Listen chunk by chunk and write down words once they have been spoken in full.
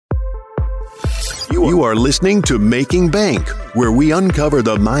You are listening to Making Bank, where we uncover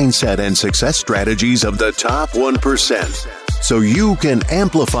the mindset and success strategies of the top 1%, so you can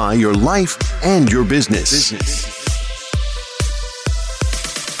amplify your life and your business.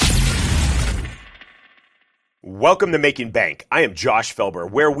 Welcome to Making Bank. I am Josh Felber,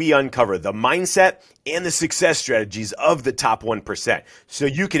 where we uncover the mindset and the success strategies of the top 1%, so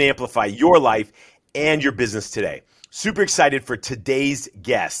you can amplify your life and your business today. Super excited for today's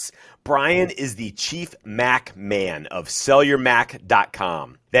guests. Brian is the Chief Mac Man of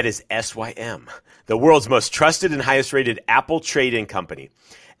SellYourMac.com. That is SYM, the world's most trusted and highest rated Apple trade-in company.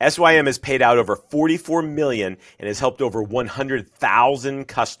 SYM has paid out over $44 million and has helped over 100,000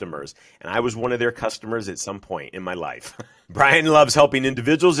 customers. And I was one of their customers at some point in my life. Brian loves helping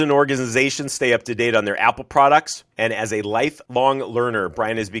individuals and organizations stay up to date on their Apple products. And as a lifelong learner,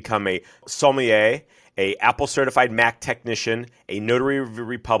 Brian has become a sommelier, a Apple certified Mac technician, a notary of the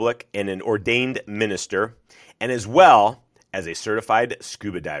Republic, and an ordained minister, and as well as a certified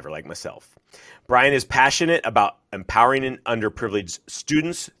scuba diver like myself. Brian is passionate about empowering underprivileged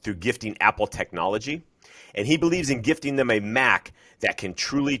students through gifting Apple technology, and he believes in gifting them a Mac that can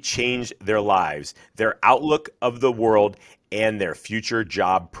truly change their lives, their outlook of the world, and their future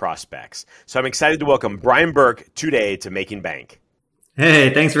job prospects. So I'm excited to welcome Brian Burke today to Making Bank.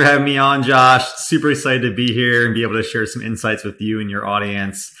 Hey, thanks for having me on, Josh. Super excited to be here and be able to share some insights with you and your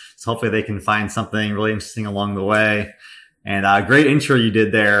audience. So hopefully they can find something really interesting along the way. And great intro you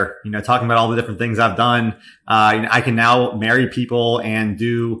did there, talking about all the different things I've done. I can now marry people and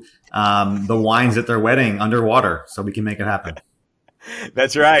do the wines at their wedding underwater, so we can make it happen.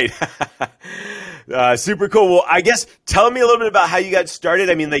 That's right. Super cool. Well, I guess tell me a little bit about how you got started.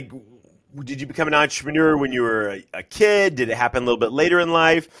 I mean, did you become an entrepreneur when you were a kid? Did it happen a little bit later in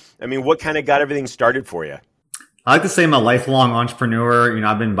life? I mean, what kind of got everything started for you? I like to say I'm a lifelong entrepreneur.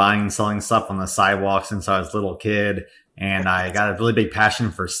 I've been buying and selling stuff on the sidewalk since I was a little kid. And I got a really big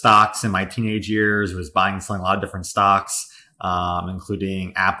passion for stocks in my teenage years, was buying and selling a lot of different stocks,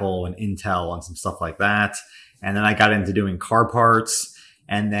 including Apple and Intel and some stuff like that. And then I got into doing car parts.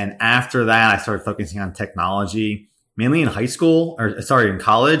 And then after that, I started focusing on technology. Mainly in in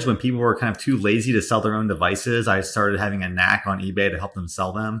college, when people were kind of too lazy to sell their own devices, I started having a knack on eBay to help them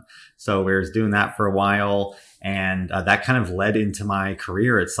sell them. So we was doing that for a while, and that kind of led into my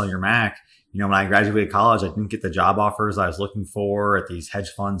career at Sell Your Mac. When I graduated college, I didn't get the job offers I was looking for at these hedge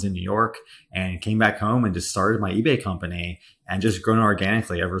funds in New York, and came back home and just started my eBay company and just grown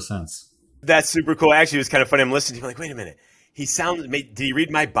organically ever since. That's super cool. Actually, it was kind of funny. I'm listening to him like, wait a minute. Did he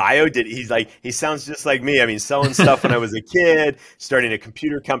read my bio? He sounds just like me. I mean, selling stuff when I was a kid, starting a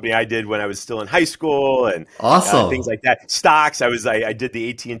computer company I did when I was still in high school, and awesome. Things like that. Stocks. I did the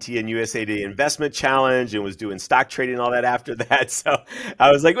AT&T and USA Today investment challenge and was doing stock trading and all that after that. So I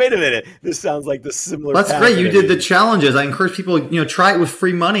was like, wait a minute, this sounds like the similar. That's great. You did the challenges. I encourage people, try it with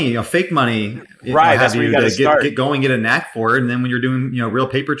free money, fake money. Right. That's where you got to start. Get going, get a knack for it. And then when you're doing, real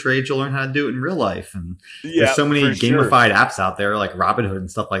paper trades, you'll learn how to do it in real life. And there's so many gamified apps out there like Robinhood and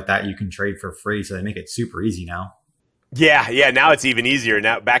stuff like that. You can trade for free. So they make it super easy now. Yeah. Now it's even easier.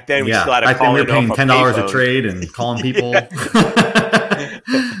 Now, back then we still had to call in. Back then we were paying $10 a trade and calling people.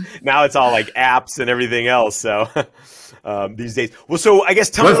 Now it's all like apps and everything else. So these days. Well, so I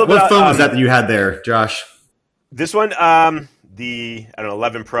guess tell me a little bit about. What phone was that you had there, Josh? This one, the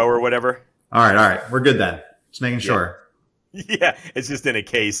 11 Pro or whatever. All right. We're good then. Just making sure. Yeah, it's just in a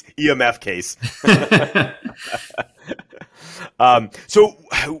case, EMF case. So,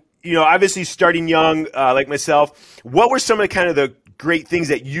 obviously starting young, like myself, what were some of the great things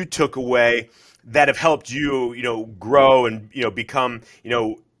that you took away that have helped you, grow and, become,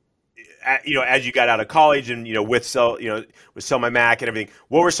 as you got out of college and, with Sell My Mac and everything,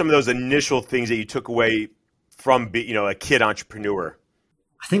 what were some of those initial things that you took away from, a kid entrepreneur?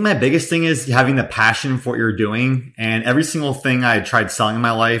 I think my biggest thing is having the passion for what you're doing. And every single thing I tried selling in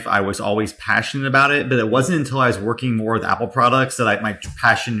my life, I was always passionate about it. But it wasn't until I was working more with Apple products that my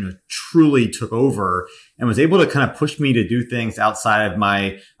passion truly took over and was able to kind of push me to do things outside of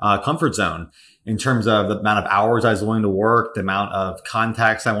my comfort zone in terms of the amount of hours I was willing to work, the amount of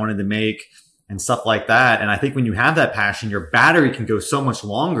contacts I wanted to make, and stuff like that. And I think when you have that passion, your battery can go so much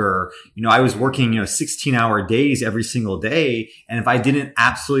longer. I was working, 16-hour days every single day. And if I didn't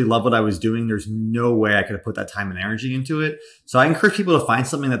absolutely love what I was doing, there's no way I could have put that time and energy into it. So I encourage people to find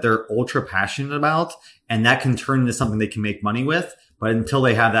something that they're ultra passionate about, and that can turn into something they can make money with. But until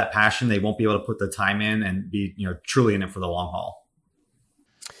they have that passion, they won't be able to put the time in and be, truly in it for the long haul.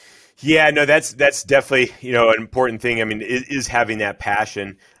 Yeah, no, that's definitely, an important thing. I mean, is having that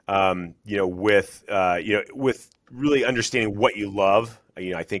passion, with really understanding what you love,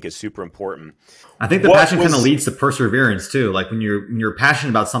 I think is super important. I think the passion kind of leads to perseverance too. Like when you're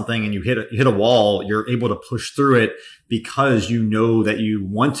passionate about something and you hit a wall, you're able to push through it because you know that you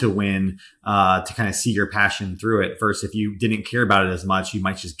want to win, to kind of see your passion through it. Versus if you didn't care about it as much, you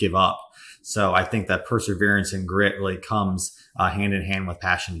might just give up. So I think that perseverance and grit really comes hand in hand with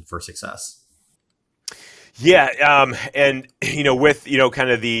passion for success. Yeah. And, with, kind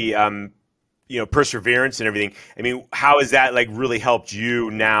of the, perseverance and everything. I mean, how has that like really helped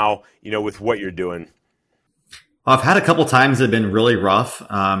you now, with what you're doing? I've had a couple times that have been really rough.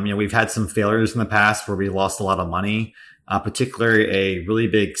 We've had some failures in the past where we lost a lot of money, particularly a really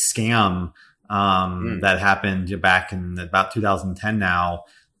big scam that happened back in about 2010 now.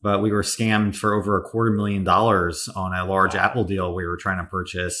 But we were scammed for over $250,000 on a large Apple deal we were trying to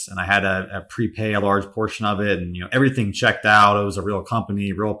purchase. And I had to prepay a large portion of it. And, everything checked out. It was a real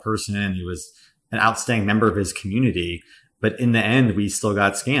company, real person. He was an outstanding member of his community. But in the end, we still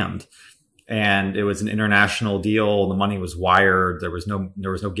got scammed. And it was an international deal. The money was wired. There was no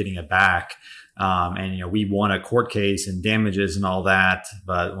getting it back. And we won a court case and damages and all that.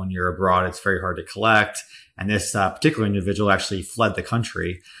 But when you're abroad, it's very hard to collect. And this particular individual actually fled the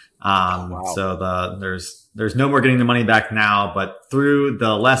country. Wow. So there's no more getting the money back now. But through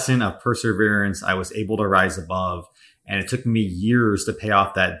the lesson of perseverance, I was able to rise above. And it took me years to pay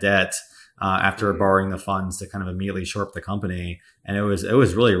off that debt after borrowing the funds to kind of immediately shore up the company. And it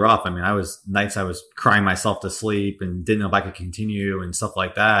was really rough. I mean, nights I was crying myself to sleep and didn't know if I could continue and stuff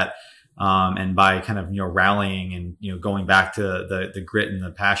like that. And by kind of, rallying and, going back to the grit and the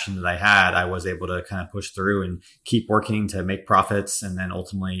passion that I had, I was able to kind of push through and keep working to make profits and then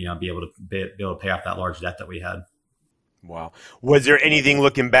ultimately, be able to pay off that large debt that we had. Wow. Was there anything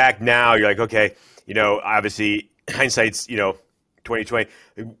looking back now? You're like, okay, obviously hindsight's, 2020.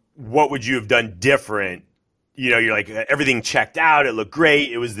 What would you have done different? You're like, everything checked out. It looked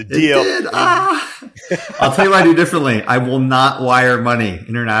great. It was the deal. It did. I'll tell you what I do differently. I will not wire money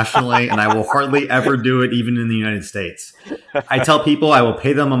internationally, and I will hardly ever do it even in the United States. I tell people I will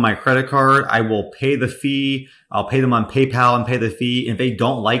pay them on my credit card. I will pay the fee. I'll pay them on PayPal and pay the fee. And if they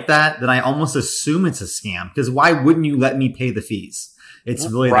don't like that, then I almost assume it's a scam because why wouldn't you let me pay the fees? It's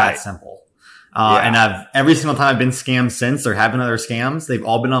really that simple. And every single time I've been scammed since, there have been other scams. They've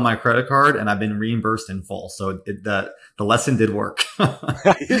all been on my credit card and I've been reimbursed in full. So the lesson did work.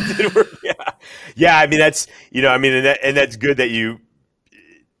 It did work. Yeah. Yeah. I mean, that's, and that's good that you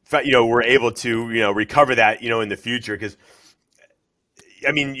were able to, recover that, in the future. Cause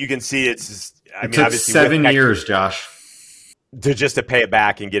I mean, you can see it took obviously 7 years, Josh, to pay it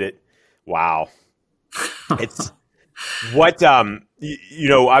back and get it. Wow. It's what,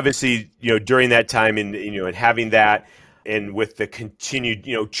 obviously, during that time and, and having that and with the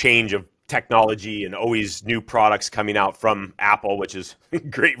continued, change of technology and always new products coming out from Apple, which is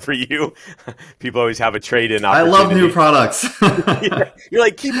great for you. People always have a trade-in opportunity. I love new products. You're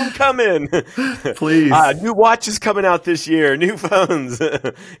like, keep them coming. Please. New watches coming out this year, new phones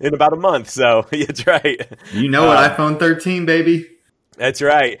in about a month. So that's right. iPhone 13, baby. That's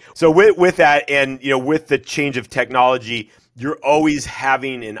right. So with that and, with the change of technology, you're always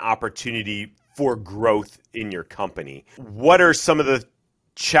having an opportunity for growth in your company. What are some of the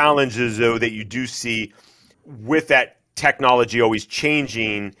challenges, though, that you do see with that technology always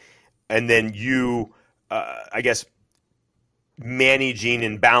changing and then you, managing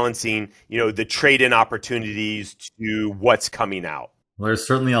and balancing, the trade-in opportunities to what's coming out? Well, there's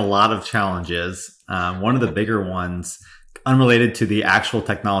certainly a lot of challenges. One of the bigger ones, unrelated to the actual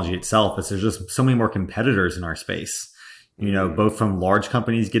technology itself, is there's just so many more competitors in our space. Both from large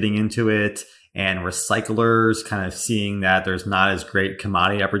companies getting into it and recyclers kind of seeing that there's not as great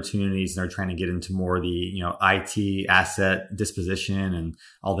commodity opportunities. And they're trying to get into more of the, IT asset disposition and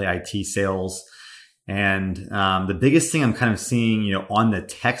all the IT sales. And the biggest thing I'm kind of seeing, on the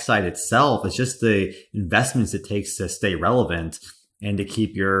tech side itself is just the investments it takes to stay relevant and to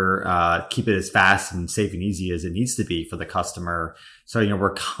keep keep it as fast and safe and easy as it needs to be for the customer. So,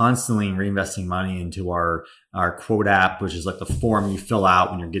 we're constantly reinvesting money into our quote app, which is like the form you fill out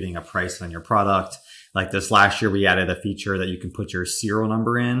when you're getting a price on your product. Like this last year, we added a feature that you can put your serial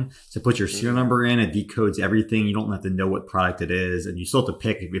number in. So put your serial number in, it decodes everything. You don't have to know what product it is. And you still have to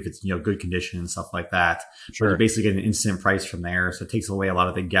pick if it's, good condition and stuff like that. Sure. But you basically get an instant price from there. So it takes away a lot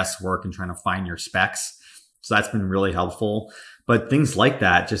of the guesswork and trying to find your specs. So that's been really helpful. But things like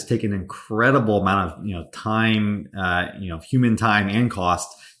that just take an incredible amount of, time, human time and cost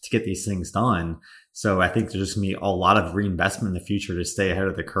to get these things done. So I think there's just going to be a lot of reinvestment in the future to stay ahead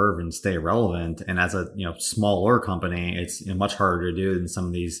of the curve and stay relevant. And as a, smaller company, it's much harder to do than some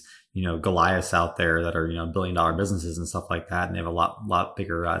of these, Goliaths out there that are, billion-dollar businesses and stuff like that. And they have a lot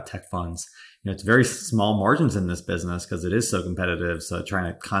bigger tech funds. It's very small margins in this business because it is so competitive. So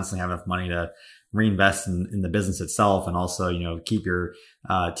trying to constantly have enough money to reinvest in the business itself and also, keep your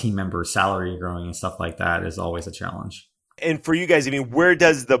team members' salary growing and stuff like that is always a challenge. And for you guys, where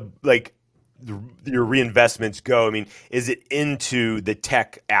does your reinvestments go? Is it into the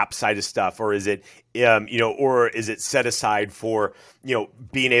tech app side of stuff, or is it, or is it set aside for,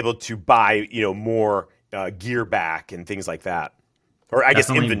 being able to buy, more gear back and things like that? Or I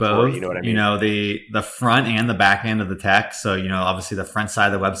Definitely guess inventory, both. you know what I mean? The front and the back end of the tech. So, obviously the front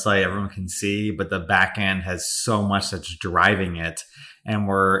side of the website, everyone can see, but the back end has so much that's driving it. And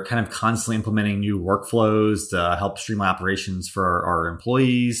we're kind of constantly implementing new workflows to help streamline operations for our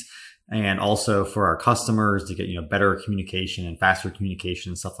employees and also for our customers to get, better communication and faster communication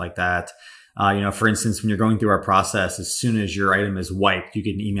and stuff like that. For instance, when you're going through our process, as soon as your item is wiped, you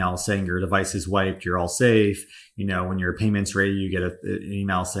get an email saying your device is wiped, you're all safe. When your payment's ready, you get an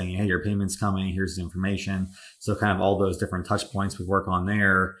email saying, hey, your payment's coming, here's the information. So kind of all those different touch points we work on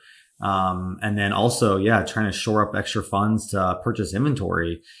there. And then also, trying to shore up extra funds to purchase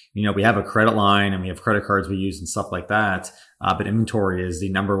inventory. We have a credit line and we have credit cards we use and stuff like that. But inventory is the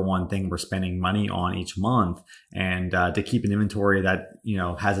number one thing we're spending money on each month. And, to keep an inventory that,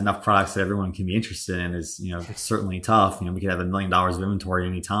 has enough products that everyone can be interested in is, it's certainly tough. We could have $1 million of inventory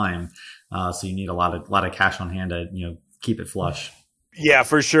anytime. So you need a lot of cash on hand to, keep it flush. Yeah,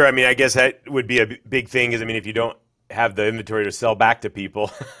 for sure. I guess that would be a big thing is, if you don't have the inventory to sell back to people,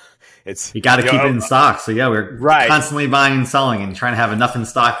 you got to keep it in stock. So we're right. Constantly buying and selling and trying to have enough in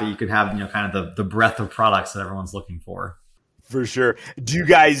stock that you can have, kind of the breadth of products that everyone's looking for. For sure. Do you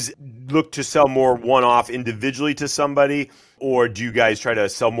guys look to sell more one-off individually to somebody, or do you guys try to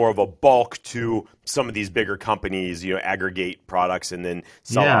sell more of a bulk to some of these bigger companies, aggregate products and then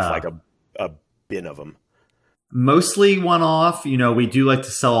sell off like a bin of them? Mostly one-off. We do like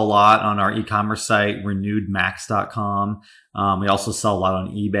to sell a lot on our e-commerce site, renewedmax.com. We also sell a lot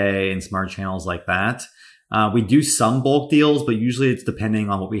on eBay and smart channels like that. We do some bulk deals, but usually it's depending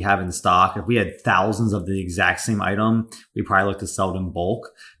on what we have in stock. If we had thousands of the exact same item, we probably look to sell it in bulk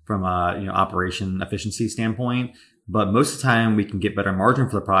from a operation efficiency standpoint. But most of the time, we can get better margin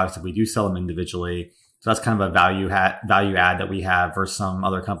for the products if we do sell them individually. So that's kind of a value add that we have versus some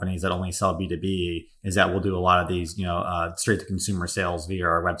other companies that only sell B2B, is that we'll do a lot of these, straight to consumer sales via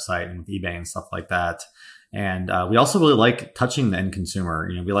our website and with eBay and stuff like that. And we also really like touching the end consumer.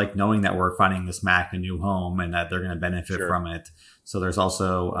 We like knowing that we're finding this Mac a new home and that they're going to benefit from it. So there's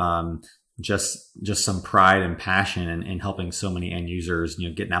also just some pride and passion in helping so many end users,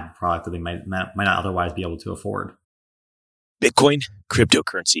 get an Apple product that they might not otherwise be able to afford. Bitcoin,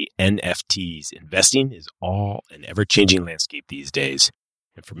 cryptocurrency, NFTs, investing is all an ever-changing landscape these days.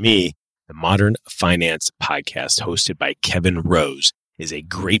 And for me, the Modern Finance podcast hosted by Kevin Rose is a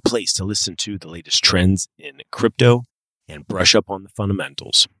great place to listen to the latest trends in crypto and brush up on the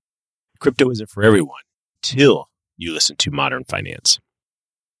fundamentals. Crypto isn't for everyone till you listen to Modern Finance.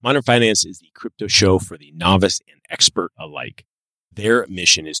 Modern Finance is the crypto show for the novice and expert alike. Their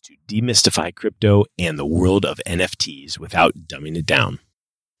mission is to demystify crypto and the world of NFTs without dumbing it down.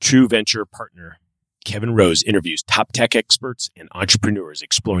 True Venture partner Kevin Rose interviews top tech experts and entrepreneurs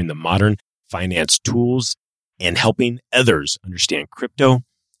exploring the modern finance tools and helping others understand crypto,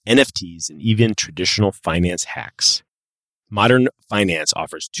 NFTs, and even traditional finance hacks. Modern Finance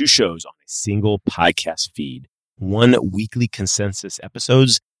offers 2 shows on a single podcast feed, 1 weekly consensus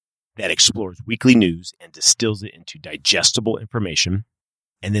episodes that explores weekly news and distills it into digestible information,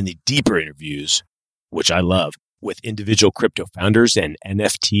 and then the deeper interviews, which I love, with individual crypto founders and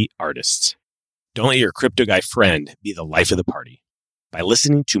NFT artists. Don't let your crypto guy friend be the life of the party. By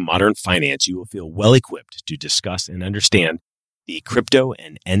listening to Modern Finance, you will feel well equipped to discuss and understand the crypto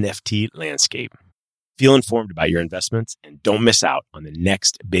and NFT landscape. Feel informed about your investments and don't miss out on the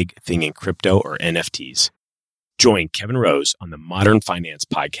next big thing in crypto or NFTs. Join Kevin Rose on the Modern Finance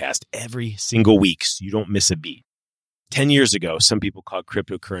podcast every single week so you don't miss a beat. 10 years ago, some people called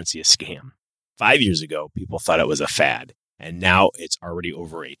cryptocurrency a scam. 5 years ago, people thought it was a fad. And now it's already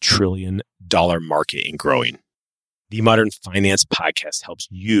over $1 trillion market and growing. The Modern Finance podcast helps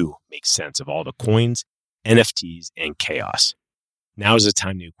you make sense of all the coins, NFTs, and chaos. Now is the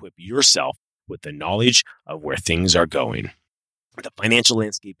time to equip yourself with the knowledge of where things are going. The financial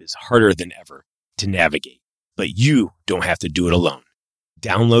landscape is harder than ever to navigate, but you don't have to do it alone.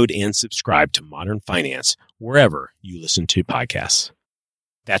 Download and subscribe to Modern Finance wherever you listen to podcasts.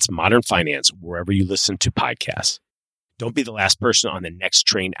 That's Modern Finance wherever you listen to podcasts. Don't be the last person on the next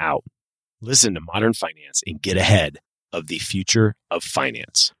train out. Listen to Modern Finance and get ahead of the future of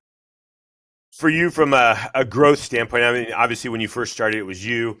finance. For you, from a growth standpoint, I mean, obviously when you first started, it was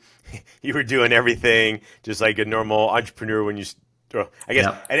you. You were doing everything just like a normal entrepreneur when you, I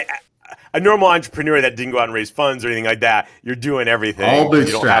guess, Yep. a normal entrepreneur that didn't go out and raise funds or anything like that. You're doing everything. All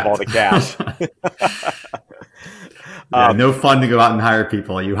You don't have all the bootstrapped. cash. No fun to go out and hire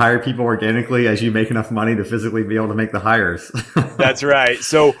people. You hire people organically as you make enough money to physically be able to make the hires. That's right.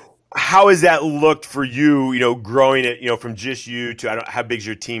 So how has that looked for you, growing it, from just you to, how big's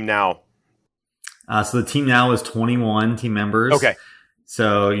your team now? So the team now is 21 team members. Okay.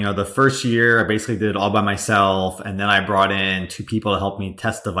 So, the first year I basically did it all by myself. And then I brought in 2 people to help me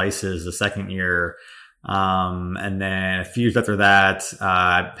test devices the second year. And then a few years after that,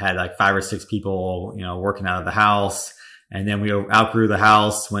 I had like 5 or 6 people, working out of the house. And then we outgrew the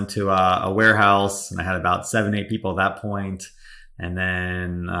house, went to a warehouse, and I had about 7, 8 people at that point. And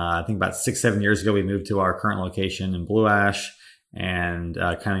then I think about 6, 7 years ago, we moved to our current location in Blue Ash, and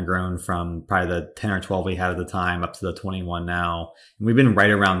kind of grown from probably the 10 or 12 we had at the time up to the 21 now. And we've been right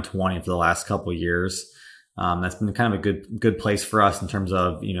around 20 for the last couple of years. That's been kind of a good place for us in terms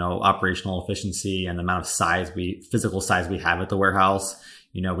of, operational efficiency and the amount of physical size we have at the warehouse.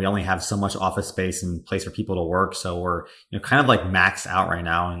 We only have so much office space and place for people to work. So we're, kind of like maxed out right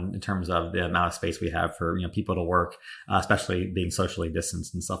now in terms of the amount of space we have for, people to work, especially being socially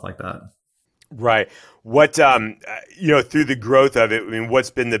distanced and stuff like that. Right. What, through the growth of it, I mean, what's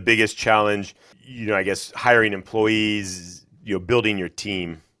been the biggest challenge, I guess hiring employees, building your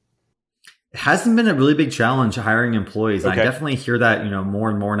team? It hasn't been a really big challenge hiring employees. Okay. I definitely hear that, more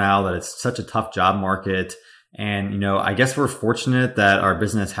and more now that it's such a tough job market. And, I guess we're fortunate that our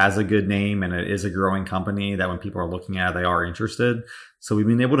business has a good name and it is a growing company that when people are looking at it, they are interested. So we've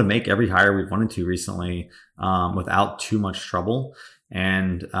been able to make every hire we've wanted to recently, without too much trouble.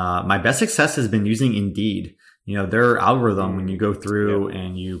 And, my best success has been using Indeed. Their algorithm, when you go through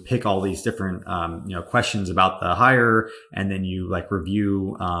and you pick all these different, questions about the hire, and then you like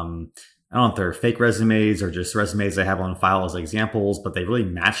review, I don't know if they're fake resumes or just resumes they have on file as examples, but they really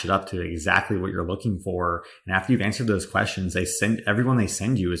match it up to exactly what you're looking for. And after you've answered those questions, everyone they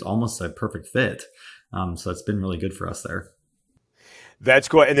send you is almost a perfect fit. So it's been really good for us there. That's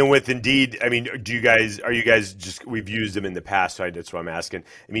cool. And then with Indeed, I mean, we've used them in the past, so that's what I'm asking.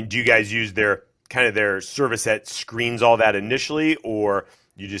 I mean, do you guys use their service that screens all that initially, or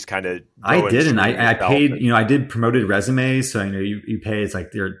you just kind of? I didn't. I paid. I did promoted resumes, so you pay. It's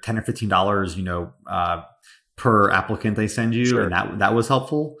like they're $10 or $15, per applicant they send you, sure. And that was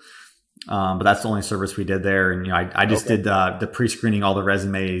helpful. But that's the only service we did there, and I just did the pre-screening all the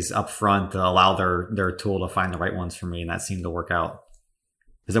resumes up front to allow their tool to find the right ones for me, and that seemed to work out.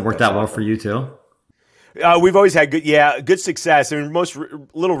 Has it worked out well for you too? We've always had good success. I mean,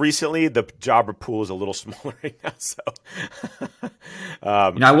 little recently, the job pool is a little smaller right now. So,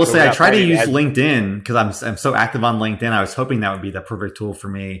 I will say I try to use LinkedIn because I'm so active on LinkedIn. I was hoping that would be the perfect tool for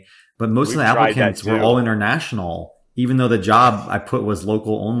me, but most of the applicants were all international, even though the job I put was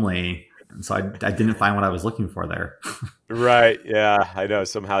local only. And so I didn't find what I was looking for there. Right. Yeah, I know.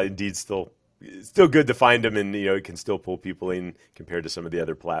 Somehow Indeed's still good to find them, and you can still pull people in compared to some of the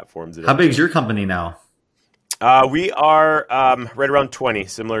other platforms. How big is your company now? We are right around 20,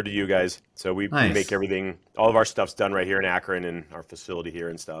 similar to you guys. So we make everything, all of our stuff's done right here in Akron and our facility here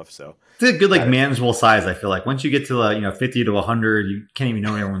and stuff. So it's a good manageable size. I feel like once you get to 50 to 100, you can't even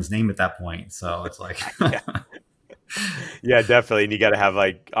know everyone's name at that point. So it's like, yeah, definitely. And you got to have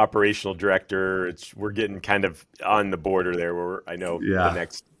like operational director. We're getting kind of on the border there where I know the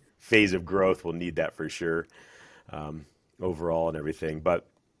next phase of growth will need that for sure, overall and everything. But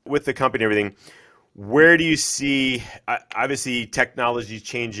with the company and everything, where do you see, obviously technology is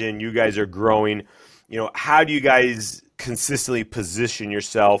changing, you guys are growing, how do you guys consistently position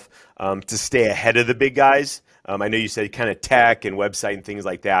yourself to stay ahead of the big guys? I know you said kind of tech and website and things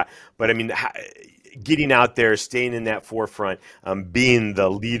like that, but I mean, getting out there, staying in that forefront, being the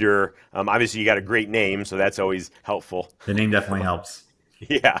leader, obviously you got a great name, so that's always helpful. The name definitely helps.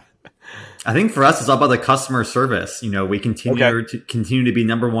 Yeah. I think for us, it's all about the customer service. We continue to be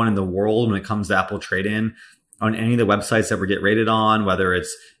number one in the world when it comes to Apple trade-in on any of the websites that we get rated on, whether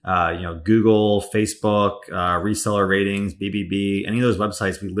it's, Google, Facebook, reseller ratings, BBB, any of those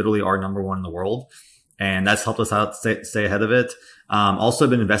websites, we literally are number one in the world. And that's helped us out stay ahead of it. Also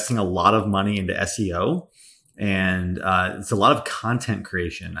been investing a lot of money into SEO. And it's a lot of content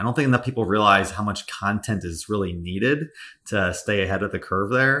creation. I don't think enough people realize how much content is really needed to stay ahead of the curve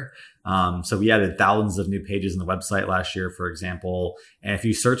there. So we added thousands of new pages on the website last year, for example. And if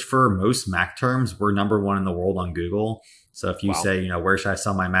you search for most Mac terms, we're #1 in the world on Google. So if you say, where should I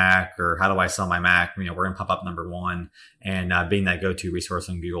sell my Mac, or how do I sell my Mac? We're going to pop up #1. And being that go-to resource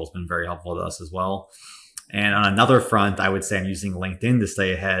on Google has been very helpful to us as well. And on another front, I would say I'm using LinkedIn to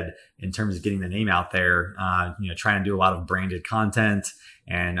stay ahead in terms of getting the name out there, trying to do a lot of branded content.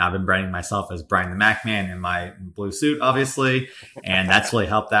 And I've been branding myself as Brian the Mac Man in my blue suit, obviously. And that's really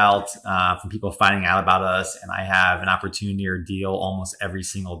helped out from people finding out about us. And I have an opportunity or deal almost every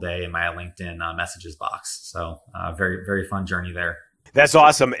single day in my LinkedIn messages box. So very, very fun journey there. That's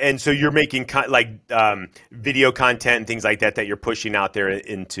awesome. And so you're making video content and things like that you're pushing out there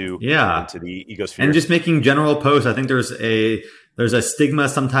into the ecosphere. And just making general posts. I think there's a stigma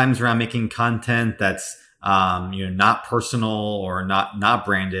sometimes around making content that's not personal or not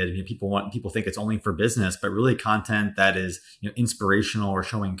branded. People think it's only for business, but really content that is inspirational or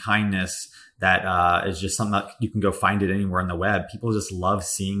showing kindness that is just something that you can go find it anywhere on the web. People just love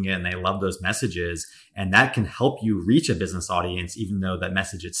seeing it and they love those messages. And that can help you reach a business audience, even though that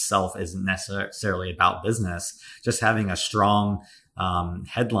message itself isn't necessarily about business. Just having a strong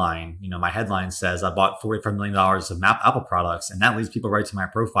headline. My headline says I bought $45 million of Apple products, and that leads people right to my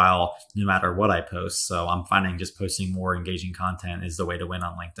profile no matter what I post. So I'm finding just posting more engaging content is the way to win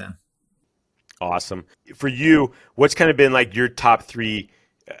on LinkedIn. Awesome. For you, what's kind of been like your top 3?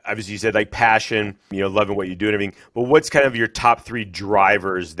 Obviously, you said like passion, loving what you do and everything. But what's kind of your top 3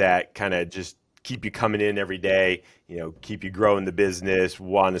 drivers that kind of just keep you coming in every day, keep you growing the business,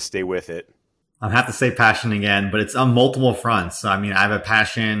 want to stay with it? I have to say passion again, but it's on multiple fronts. So, I have a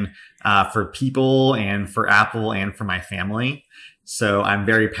passion for people and for Apple and for my family. So I'm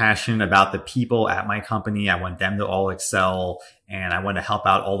very passionate about the people at my company. I want them to all excel, and I want to help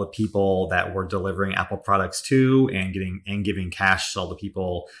out all the people that we're delivering Apple products to and giving cash to all the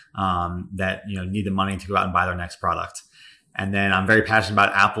people that need the money to go out and buy their next product. And then I'm very passionate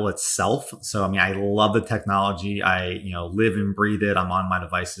about Apple itself. So, I love the technology. I, live and breathe it. I'm on my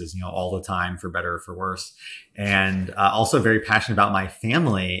devices, all the time, for better or for worse. And also very passionate about my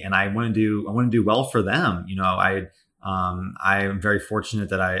family, and I want to do well for them. I am very fortunate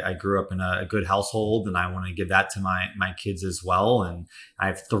that I grew up in a good household, and I want to give that to my kids as well. And I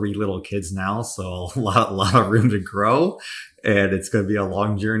have 3 little kids now, so a lot of room to grow, and it's going to be a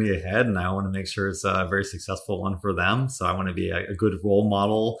long journey ahead. And I want to make sure it's a very successful one for them. So I want to be a good role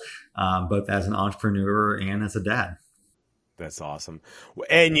model, both as an entrepreneur and as a dad. That's awesome.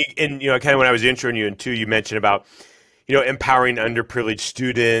 And kind of when I was introing you, and too, you mentioned about empowering underprivileged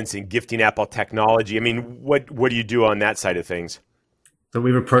students and gifting Apple technology. What do you do on that side of things? So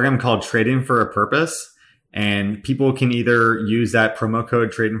we have a program called Trading for a Purpose, and people can either use that promo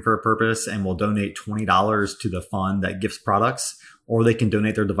code Trading for a Purpose and we'll donate $20 to the fund that gifts products, or they can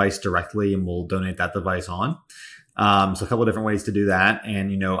donate their device directly and we'll donate that device on. So a couple of different ways to do that.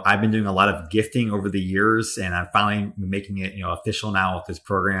 And, I've been doing a lot of gifting over the years, and I'm finally making it, official now with this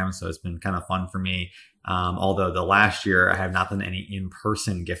program. So it's been kind of fun for me. Although the last year I have not done any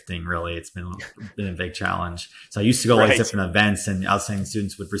in-person gifting, really. It's been a big challenge. So I used to go to different events, and I was saying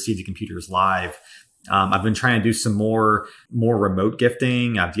students would receive the computers live. I've been trying to do some more remote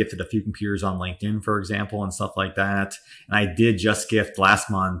gifting. I've gifted a few computers on LinkedIn, for example, and stuff like that. And I did just gift last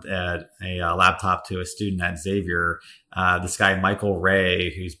month a laptop to a student at Xavier. This guy, Michael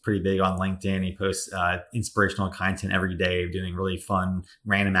Ray, who's pretty big on LinkedIn. He posts inspirational content every day, doing really fun,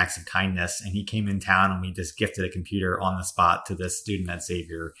 random acts of kindness. And he came in town and we just gifted a computer on the spot to this student at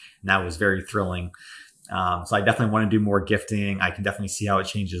Xavier. And that was very thrilling. So I definitely want to do more gifting. I can definitely see how it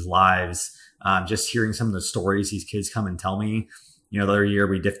changes lives. Just hearing some of the stories these kids come and tell me. The other year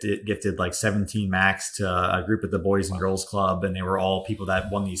we gifted like 17 Macs to a group at the Boys and Girls Club, and they were all people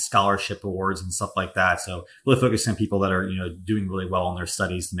that won these scholarship awards and stuff like that. So really focusing on people that are, doing really well in their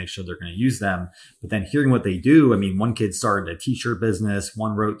studies to make sure they're going to use them. But then hearing what they do, one kid started a t-shirt business,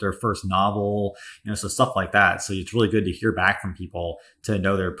 one wrote their first novel, so stuff like that. So it's really good to hear back from people to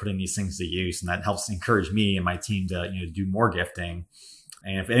know they're putting these things to use, and that helps encourage me and my team to, do more gifting.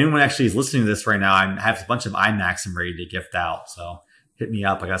 And if anyone actually is listening to this right now, I have a bunch of iMacs I'm ready to gift out. So hit me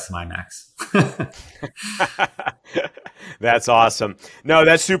up. I got some iMacs. That's awesome. No,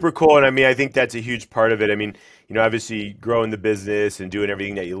 that's super cool. And I think that's a huge part of it. Obviously growing the business and doing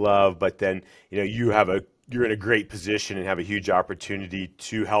everything that you love, but then, you're in a great position and have a huge opportunity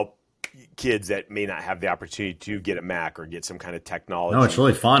to help kids that may not have the opportunity to get a Mac or get some kind of technology. No, it's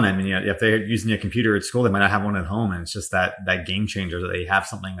really fun. I mean, if they're using a computer at school, they might not have one at home, and it's just that game changer that they have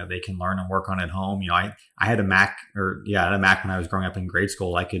something that they can learn and work on at home. I had a Mac, I had a Mac when I was growing up in grade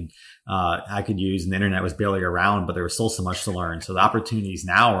school. I could use, and the internet was barely around, but there was still so much to learn. So the opportunities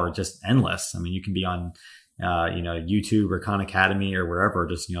now are just endless. I mean, you can be on YouTube or Khan Academy or wherever,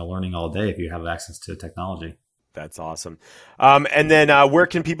 just learning all day if you have access to technology. That's awesome. And then where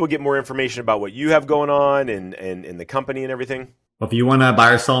can people get more information about what you have going on and the company and everything? Well, if you want to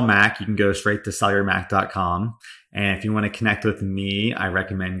buy or sell a Mac, you can go straight to sellyourmac.com. And if you want to connect with me, I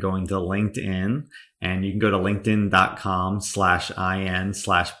recommend going to LinkedIn, and you can go to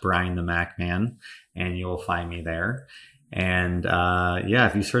linkedin.com/in/Brian the Mac Man, and you'll find me there. And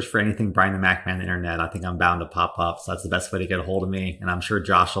if you search for anything Brian the Mac Man on the internet, I think I'm bound to pop up. So that's the best way to get a hold of me. And I'm sure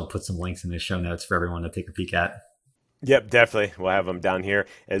Josh will put some links in the show notes for everyone to take a peek at. Yep, definitely. We'll have them down here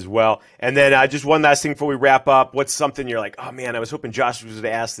as well. And then just one last thing before we wrap up. What's something you're like, oh man, I was hoping Josh was going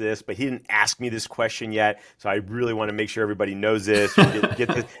to ask this, but he didn't ask me this question yet. So I really want to make sure everybody knows this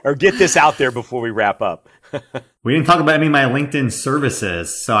or get this out there before we wrap up. We didn't talk about any of my LinkedIn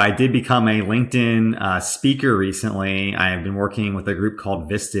services. So I did become a LinkedIn speaker recently. I have been working with a group called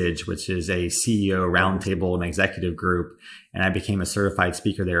Vistage, which is a CEO roundtable and executive group. And I became a certified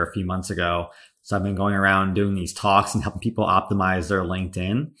speaker there a few months ago. So I've been going around doing these talks and helping people optimize their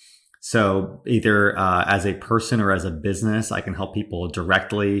LinkedIn. So either as a person or as a business, I can help people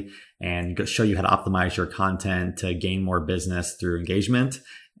directly and show you how to optimize your content to gain more business through engagement.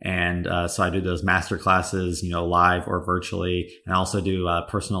 And so I do those master classes, live or virtually. And I also do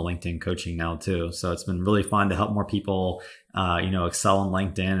personal LinkedIn coaching now too. So it's been really fun to help more people, excel on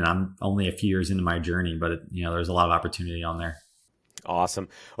LinkedIn. And I'm only a few years into my journey, but there's a lot of opportunity on there. Awesome.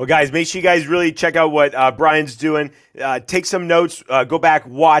 Well, guys, make sure you guys really check out what Brian's doing. Take some notes, go back,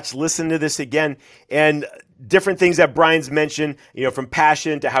 watch, listen to this again, and different things that Brian's mentioned, from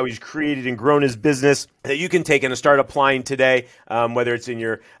passion to how he's created and grown his business that you can take and start applying today, whether it's in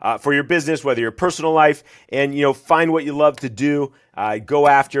your for your business, whether your personal life, and find what you love to do, go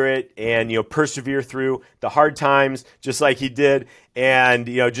after it, and persevere through the hard times, just like he did, and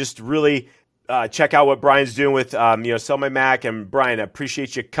just really. Check out what Brian's doing with, Sell My Mac. And Brian, I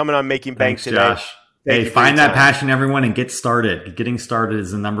appreciate you coming on Making Bank today. Josh. Hey, find that passion, everyone, and get started. Getting started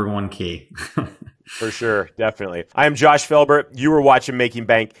is the number one key. For sure. Definitely. I am Josh Felber. You were watching Making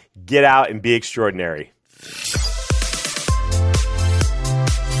Bank. Get out and be extraordinary.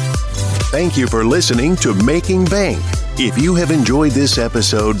 Thank you for listening to Making Bank. If you have enjoyed this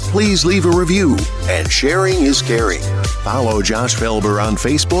episode, please leave a review, and sharing is caring. Follow Josh Felber on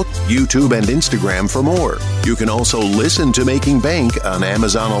Facebook, YouTube, and Instagram for more. You can also listen to Making Bank on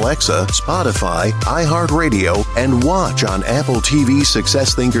Amazon Alexa, Spotify, iHeartRadio, and watch on Apple TV,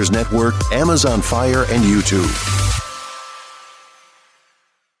 Success Thinkers Network, Amazon Fire, and YouTube.